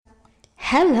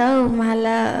Hello, my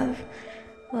love.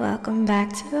 Welcome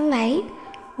back to the light,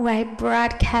 where I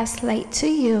broadcast light to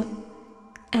you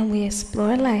and we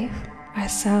explore life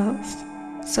ourselves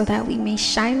so that we may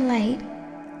shine light,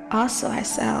 also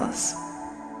ourselves,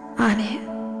 on it.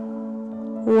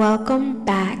 Welcome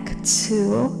back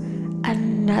to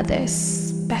another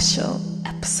special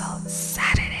episode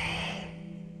Saturday.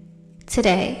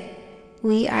 Today,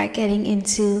 we are getting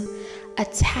into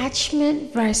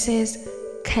attachment versus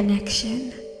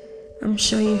connection. I'm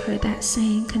sure you heard that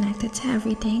saying, connected to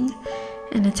everything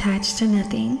and attached to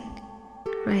nothing,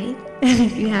 right? And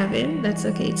if you haven't, that's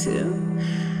okay too.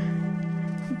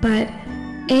 But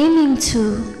aiming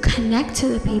to connect to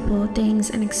the people, things,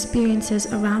 and experiences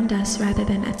around us rather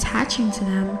than attaching to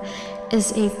them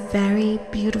is a very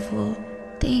beautiful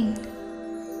thing.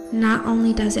 Not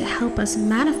only does it help us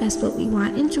manifest what we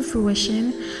want into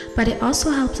fruition, but it also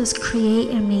helps us create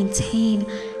and maintain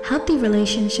healthy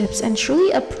relationships and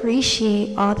truly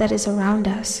appreciate all that is around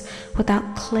us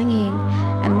without clinging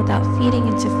and without feeding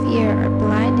into fear or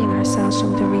blinding ourselves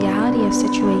from the reality of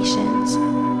situations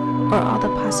or all the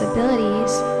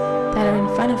possibilities that are in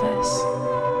front of us.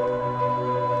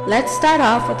 Let's start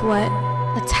off with what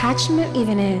attachment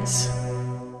even is.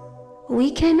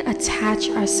 We can attach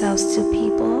ourselves to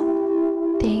people,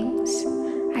 things,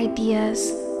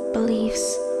 ideas,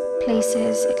 beliefs,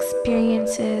 places,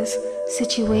 experiences,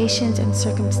 situations, and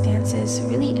circumstances,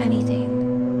 really anything.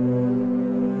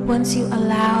 Once you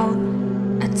allow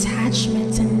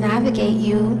attachment to navigate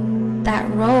you, that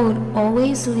road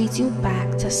always leads you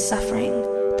back to suffering.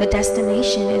 The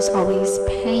destination is always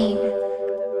pain.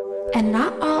 And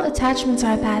not all attachments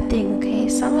are a bad thing, okay?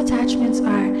 Some attachments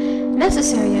are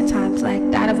necessary at times,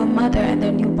 like that of a mother and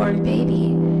their newborn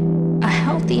baby. A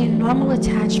healthy and normal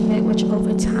attachment which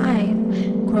over time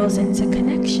grows into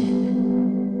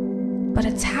connection. But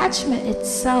attachment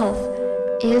itself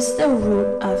is the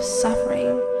root of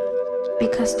suffering,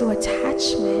 because through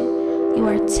attachment, you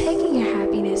are taking your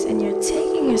happiness and you're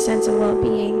taking your sense of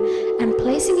well-being and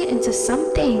placing it into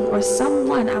something or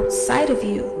someone outside of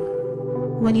you.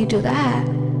 When you do that,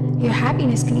 your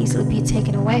happiness can easily be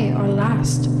taken away or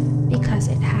lost because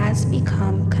it has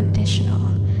become conditional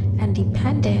and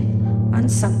dependent on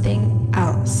something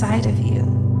outside of you.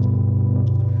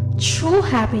 True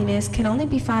happiness can only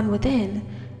be found within,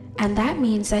 and that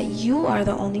means that you are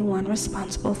the only one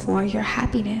responsible for your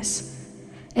happiness.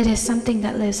 It is something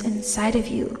that lives inside of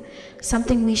you,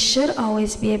 something we should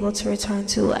always be able to return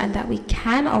to and that we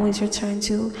can always return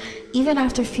to, even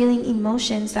after feeling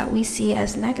emotions that we see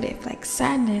as negative, like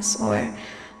sadness or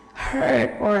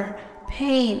hurt or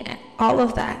pain, all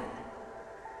of that.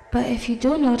 But if you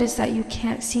do notice that you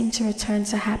can't seem to return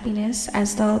to happiness,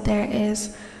 as though there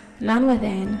is none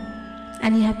within,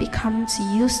 and you have become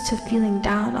used to feeling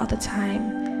down all the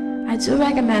time, I do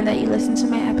recommend that you listen to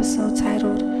my episode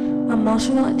titled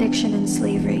Emotional Addiction and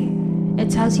Slavery. It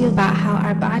tells you about how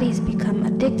our bodies become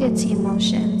addicted to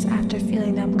emotions after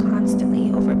feeling them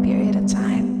constantly over a period of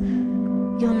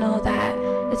time. You'll know that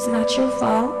it's not your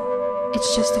fault,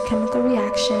 it's just a chemical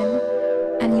reaction,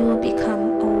 and you will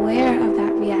become aware of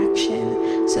that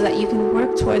reaction so that you can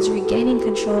work towards regaining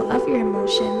control of your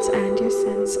emotions and your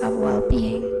sense of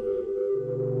well-being.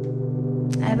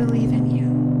 I believe in you,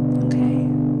 okay?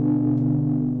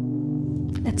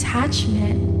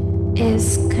 Attachment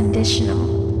is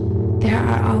conditional. There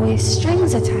are always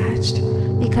strings attached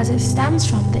because it stems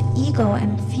from the ego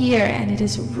and fear, and it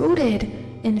is rooted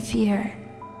in fear.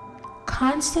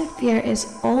 Constant fear is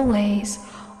always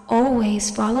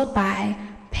followed by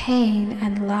pain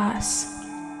and loss.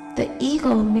 The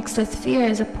ego mixed with fear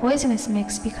is a poisonous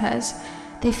mix because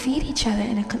they feed each other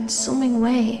in a consuming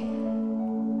way.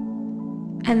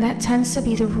 And that tends to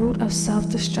be the root of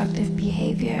self-destructive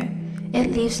behavior.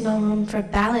 It leaves no room for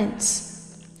balance.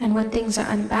 And when things are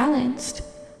unbalanced,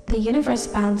 the universe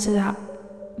balances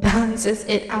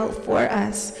it out for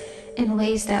us in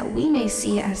ways that we may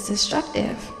see as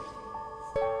destructive.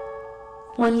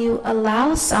 When you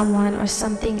allow someone or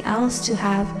something else to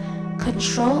have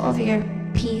control over your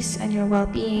peace and your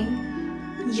well-being,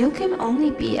 you can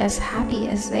only be as happy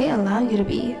as they allow you to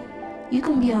be. You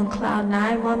can be on cloud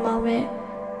 9 one moment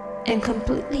and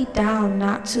completely down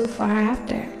not too far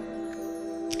after.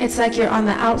 It's like you're on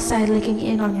the outside looking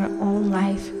in on your own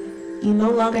life. You no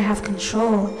longer have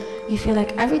control. You feel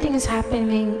like everything is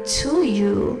happening to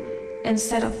you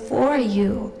instead of for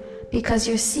you, because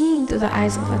you're seeing through the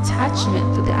eyes of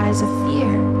attachment, through the eyes of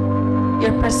fear.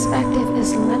 Your perspective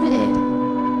is limited,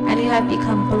 and you have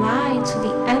become blind to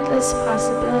the endless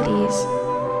possibilities.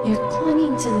 You're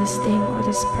clinging to this thing or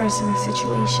this person or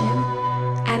situation,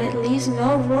 and it leaves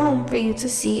no room for you to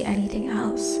see anything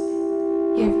else.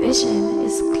 vision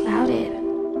is clouded.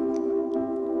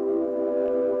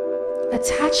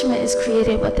 Attachment is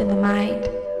created within the mind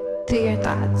through your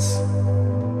thoughts.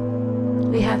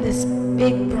 We have this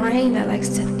big brain that likes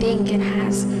to think and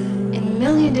has a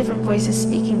million different voices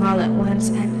speaking all at once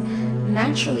and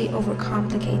naturally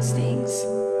overcomplicates things.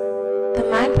 The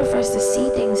mind prefers to see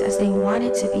things as they want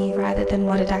it to be rather than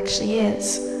what it actually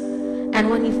is. And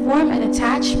when you form an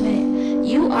attachment,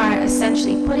 you are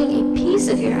essentially putting a piece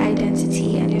of your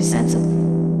identity and your sense of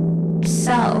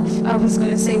self, I was going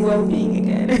to say well-being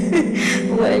again,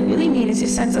 what I really mean is your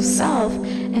sense of self,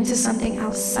 into something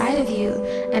outside of you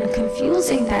and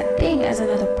confusing that thing as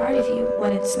another part of you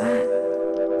when it's not.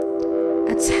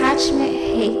 Attachment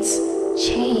hates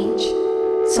change.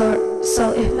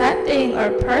 So if that thing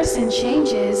or person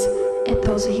changes, it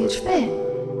throws a huge fit.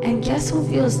 And guess who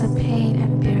feels the pain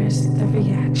and bears the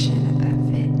reaction of that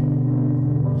fit?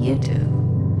 You do.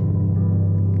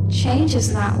 Change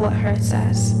is not what hurts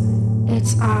us.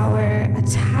 It's our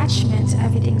attachment to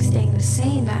everything staying the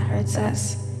same that hurts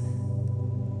us.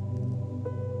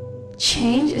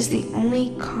 Change is the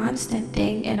only constant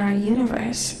thing in our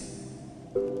universe.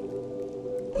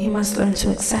 We must learn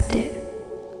to accept it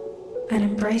and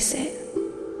embrace it.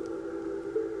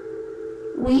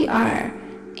 We are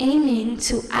aiming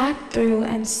to act through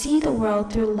and see the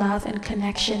world through love and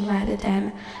connection rather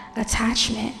than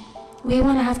attachment. We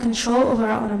want to have control over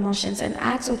our own emotions and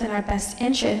act within our best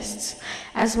interests,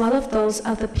 as well as those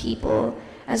of the people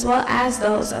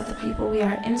we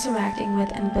are interacting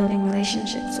with and building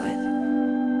relationships with.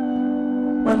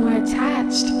 When we're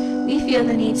attached, we feel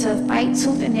the need to fight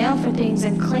tooth and nail for things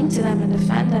and cling to them and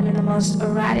defend them in the most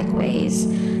erratic ways,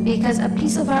 because a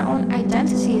piece of our own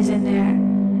identity is in there,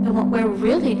 and what we're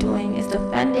really doing is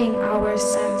defending our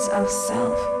sense of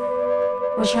self.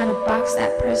 We're trying to box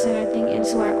that person or thing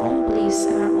into our own beliefs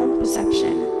and our own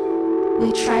perception.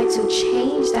 We try to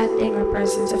change that thing or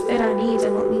person to fit our needs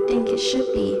and what we think it should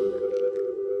be.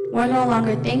 We're no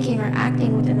longer thinking or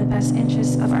acting within the best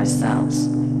interests of ourselves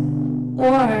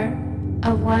or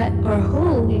of what or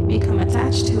who we become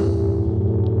attached to.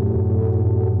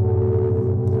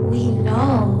 We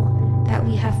know that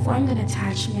we have formed an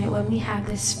attachment when we have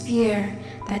this fear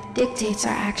that dictates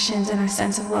our actions and our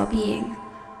sense of well-being.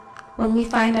 When we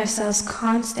find ourselves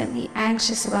constantly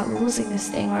anxious about losing this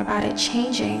thing or about it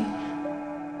changing,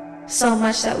 so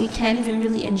much that we can't even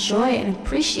really enjoy it and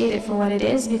appreciate it for what it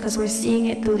is because we're seeing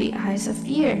it through the eyes of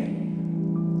fear.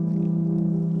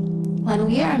 When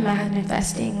we are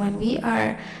manifesting, when we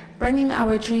are bringing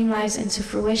our dream lives into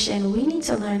fruition, we need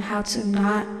to learn how to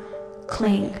not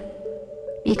cling,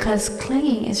 because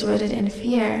clinging is rooted in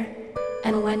fear.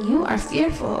 And when you are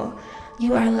fearful,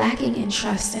 you are lacking in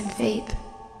trust and faith.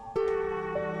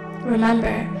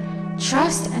 Remember,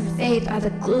 trust and faith are the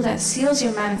glue that seals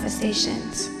your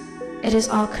manifestations. It is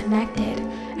all connected,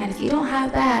 and if you don't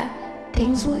have that,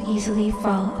 things will easily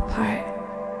fall apart.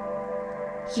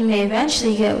 You may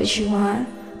eventually get what you want,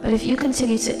 but if you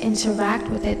continue to interact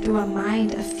with it through a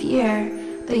mind of fear,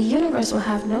 the universe will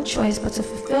have no choice but to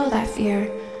fulfill that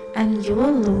fear, and you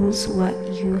will lose what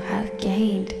you have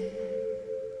gained.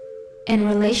 In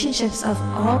relationships of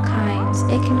all kinds,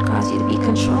 it can cause you to be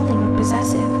controlling or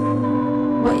possessive.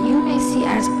 What you may see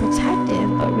as protective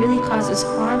but really causes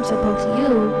harm to both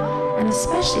you and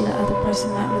especially the other person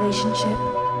in that relationship.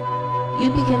 You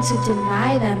begin to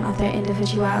deny them of their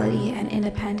individuality and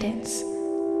independence.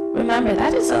 Remember,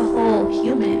 that is a whole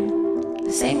human,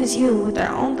 the same as you, with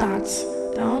their own thoughts,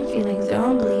 their own feelings, their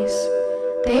own beliefs.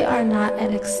 They are not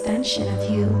an extension of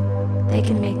you. They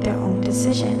can make their own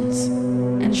decisions.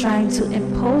 And trying to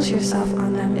impose yourself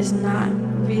on them is not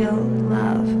real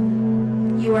love.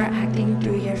 You are acting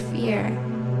through your fear.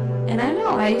 And I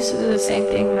know I used to do the same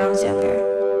thing when I was younger.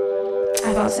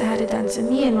 I've also had it done to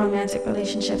me in romantic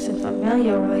relationships and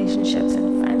familial relationships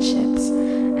and friendships.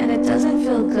 And it doesn't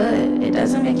feel good. It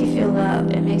doesn't make you feel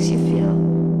loved. It makes you feel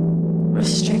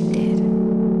restricted.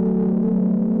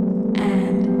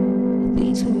 And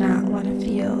we do not want to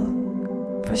feel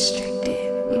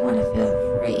restricted. We want to feel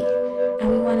free. And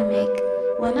we want to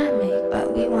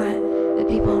we want the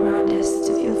people around us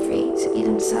to feel free to be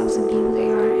themselves and be who they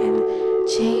are and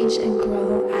change and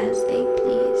grow as they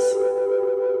please.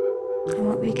 And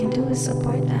what we can do is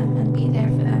support them and be there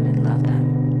for them and love them.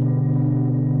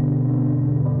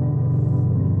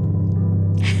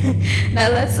 Now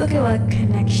let's look at what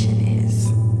connection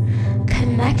is.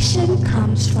 Connection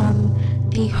comes from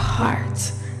the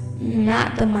heart,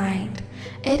 not the mind.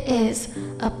 It is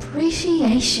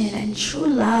appreciation and true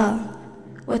love.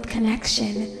 With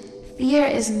connection, fear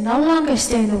is no longer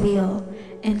steering the wheel.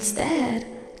 Instead,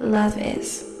 love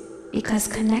is. Because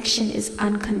connection is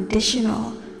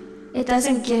unconditional. It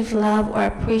doesn't give love or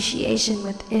appreciation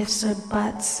with ifs or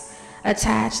buts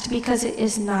attached because it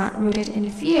is not rooted in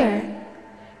fear.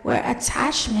 Where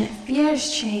attachment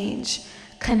fears change,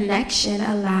 connection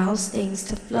allows things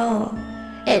to flow.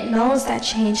 It knows that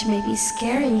change may be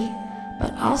scary,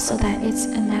 but also that it's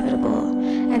inevitable,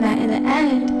 and that in the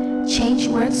end, change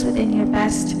works within your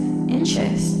best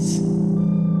interests.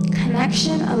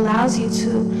 Connection allows you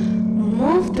to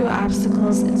move through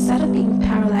obstacles instead of being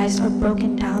paralyzed or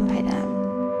broken down by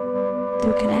them.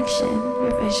 Through connection,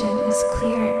 your vision is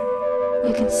clear.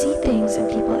 You can see things and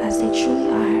people as they truly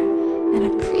are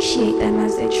and appreciate them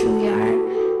as they truly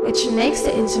are, which makes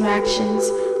the interactions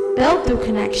built through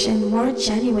connection more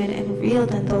genuine and real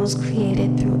than those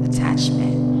created through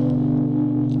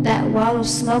attachment. That wall of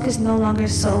smoke is no longer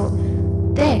so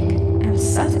thick and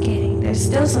suffocating. There's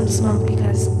still some smoke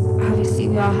because obviously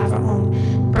we all have our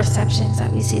own perceptions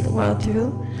that we see the world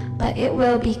through, but it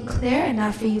will be clear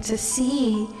enough for you to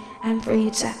see and for you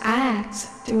to act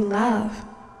through love.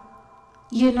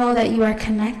 You know that you are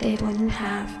connected when you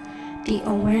have the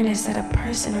awareness that a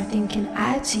person or thing can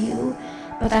add to you,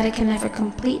 but that it can never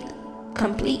complete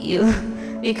you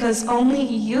because only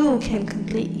you can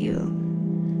complete you.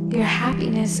 Your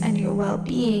happiness and your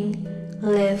well-being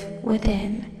live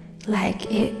within like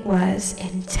it was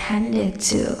intended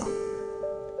to.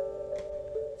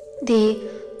 The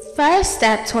first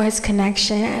step towards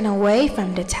connection and away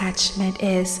from detachment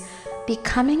is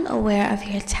becoming aware of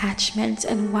your attachments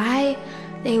and why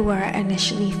they were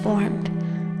initially formed.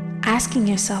 Asking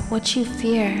yourself what you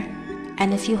fear,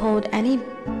 and if you hold any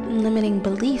limiting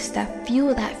beliefs that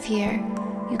fuel that fear,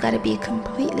 you gotta be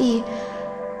completely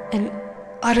and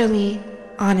utterly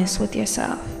honest with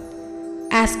yourself.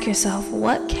 Ask yourself,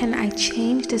 what can I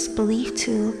change this belief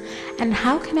to, and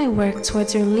how can I work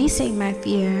towards releasing my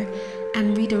fear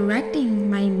and redirecting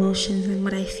my emotions and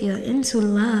what I feel into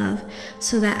love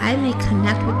so that I may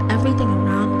connect with everything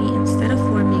around me instead of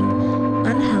forming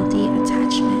unhealthy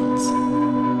attachments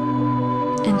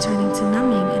and turning to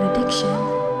numbing and addiction.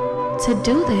 To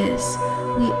do this,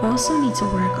 we also need to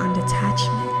work on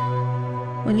detachment.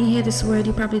 When you hear this word,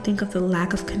 you probably think of the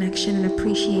lack of connection and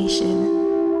appreciation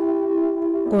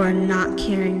or not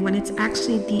caring, when it's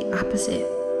actually the opposite.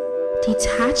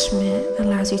 Detachment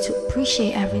allows you to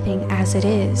appreciate everything as it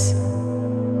is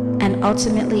and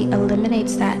ultimately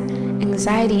eliminates that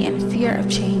anxiety and fear of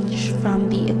change from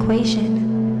the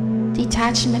equation.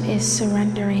 Detachment is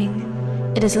surrendering.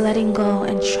 It is letting go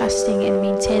and trusting and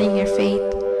maintaining your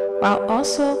faith while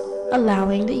also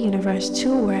allowing the universe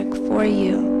to work for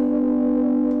you.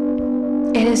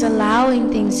 It is allowing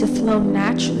things to flow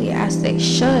naturally as they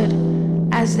should,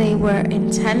 as they were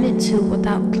intended to,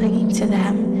 without clinging to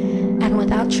them and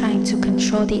without trying to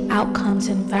control the outcomes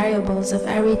and variables of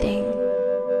everything.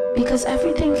 Because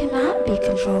everything cannot be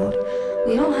controlled.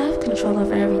 We don't have control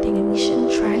over everything, and we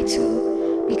shouldn't try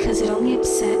to, because it only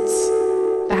upsets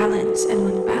balance. And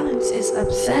when balance is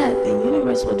upset, the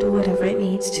universe will do whatever it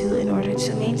needs to in order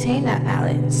to maintain that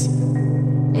balance.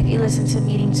 If you listen to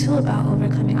meeting 2 about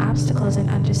overcoming obstacles and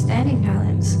understanding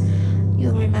balance,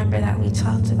 you'll remember that we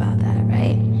talked about that,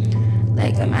 right?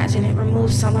 Like, imagine it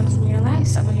removes someone from your life,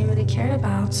 someone you really cared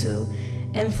about, to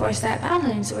enforce that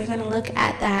balance. We're gonna look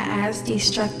at that as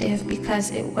destructive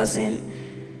because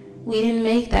we didn't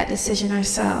make that decision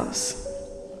ourselves.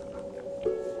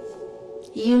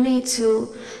 You need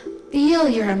to feel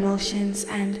your emotions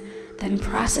and then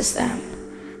process them.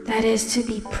 That is, to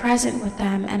be present with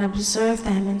them and observe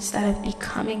them instead of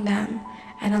becoming them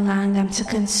and allowing them to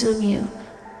consume you.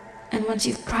 And once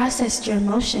you've processed your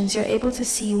emotions, you're able to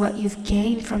see what you've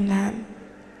gained from them.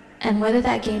 And whether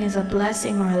that gain is a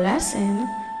blessing or a lesson,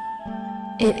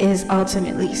 it is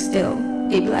ultimately still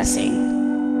a blessing.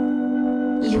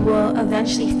 You will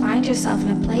eventually find yourself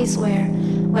in a place where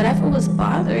whatever was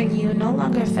bothering you no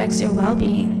longer affects your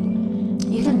well-being.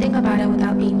 You can think about it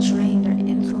without being drained or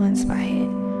influenced by it.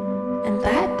 And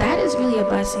that is really a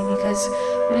blessing, because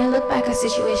when I look back at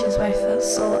situations where I felt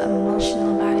so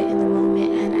emotional about it in the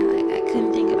moment, and I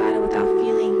couldn't think about it without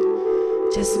feeling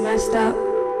just messed up,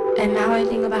 and now I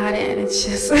think about it and it's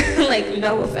just like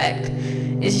no effect.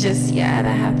 It's just, yeah,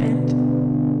 that happened.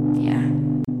 Yeah.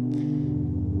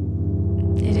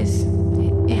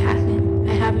 It happened.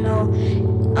 I have no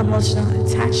emotional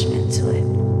attachment to it.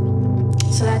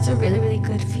 So that's a really, really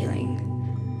good feeling.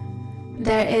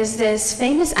 There is this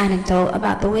famous anecdote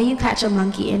about the way you catch a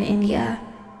monkey in India.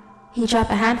 You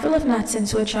drop a handful of nuts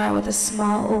into a jar with a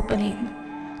small opening.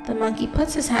 The monkey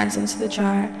puts his hands into the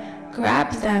jar,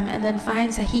 grabs them, and then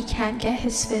finds that he can't get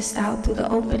his fist out through the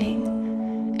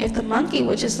opening. If the monkey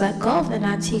would just let go of the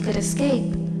nuts, he could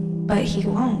escape, but he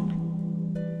won't.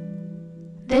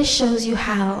 This shows you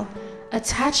how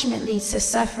attachment leads to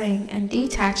suffering and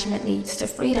detachment leads to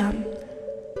freedom.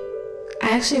 I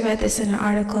actually read this in an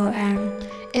article and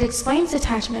it explains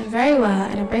detachment very well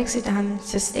and it breaks it down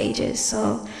into stages.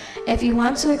 So if you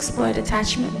want to explore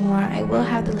detachment more, I will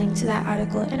have the link to that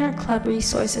article in our club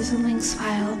resources and links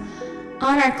file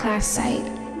on our class site.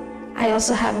 I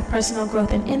also have a personal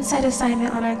growth and insight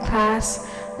assignment on our class.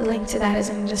 The link to that is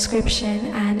in the description,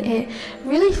 and it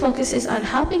really focuses on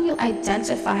helping you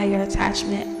identify your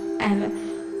attachment and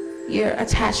your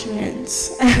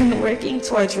attachments and working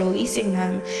towards releasing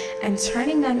them and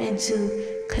turning them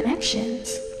into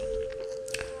connections.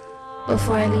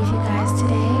 Before I leave you guys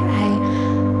today, I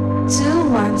do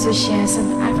want to share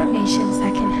some affirmations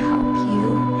that can help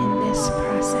you in this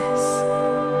process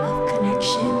of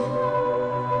connection.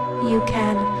 You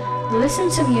can listen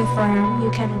to me affirm, you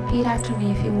can repeat after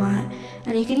me if you want,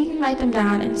 and you can even write them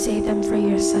down and save them for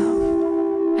yourself.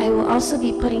 I will also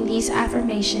be putting these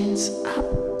affirmations up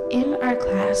in our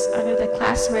class under the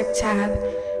classwork tab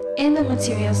in the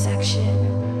material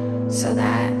section so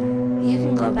that you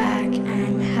can go back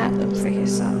and have them for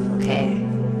yourself, okay?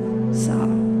 So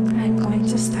I'm going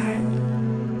to start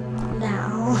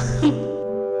now.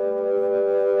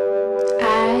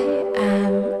 I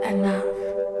am enough.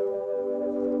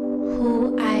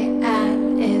 Who I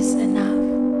am is enough,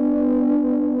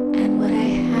 and what I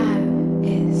have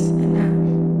is enough.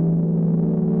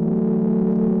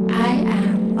 I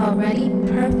am already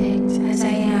perfect as I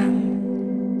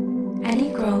am. Any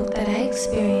growth that I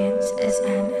experience is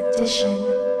an addition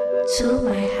to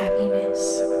my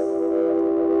happiness.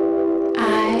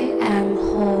 I am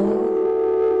whole.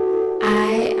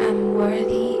 I am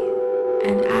worthy,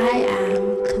 and I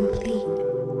am complete.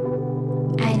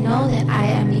 I know that I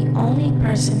am the only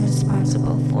person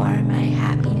responsible for my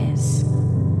happiness.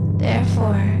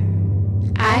 Therefore,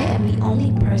 I am the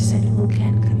only person who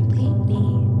can complete me.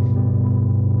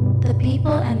 The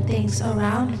people and things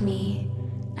around me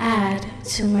add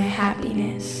to my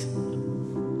happiness.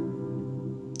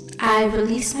 I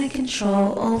release my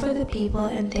control over the people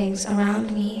and things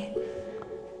around me.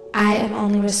 I am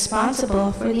only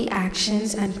responsible for the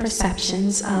actions and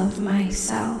perceptions of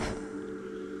myself.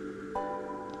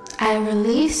 I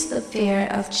release the fear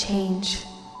of change.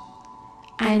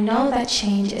 I know that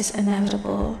change is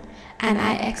inevitable, and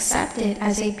I accept it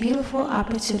as a beautiful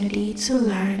opportunity to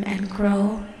learn and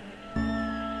grow.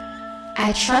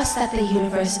 I trust that the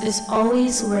universe is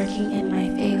always working in my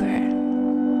favor.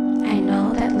 I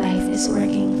know that life is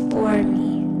working for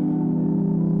me.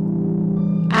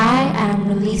 I am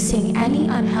releasing any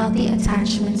unhealthy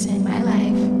attachments in my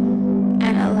life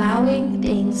and allowing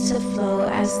things to flow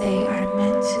as they are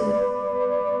meant to.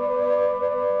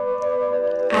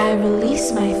 I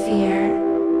release my fear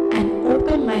and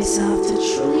open myself to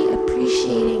truly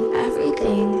appreciating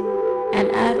everything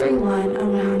and everyone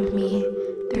around me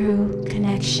through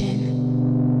connection.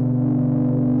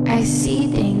 I see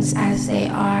things as they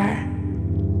are,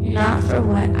 not for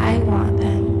what I want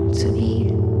them to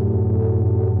be.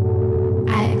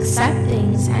 I accept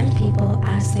things and people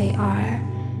as they are,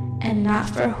 and not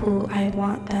for who I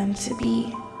want them to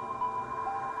be.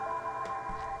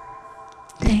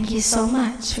 Thank you so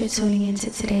much for tuning into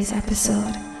today's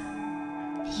episode.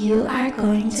 You are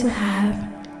going to have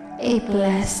a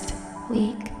blessed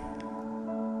week.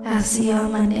 I'll see you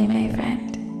on Monday, my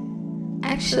friend.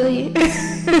 Actually,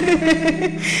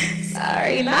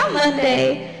 sorry, not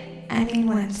Monday. I mean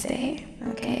Wednesday,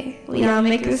 okay? We all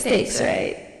make mistakes,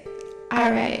 right?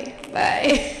 All right,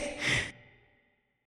 bye.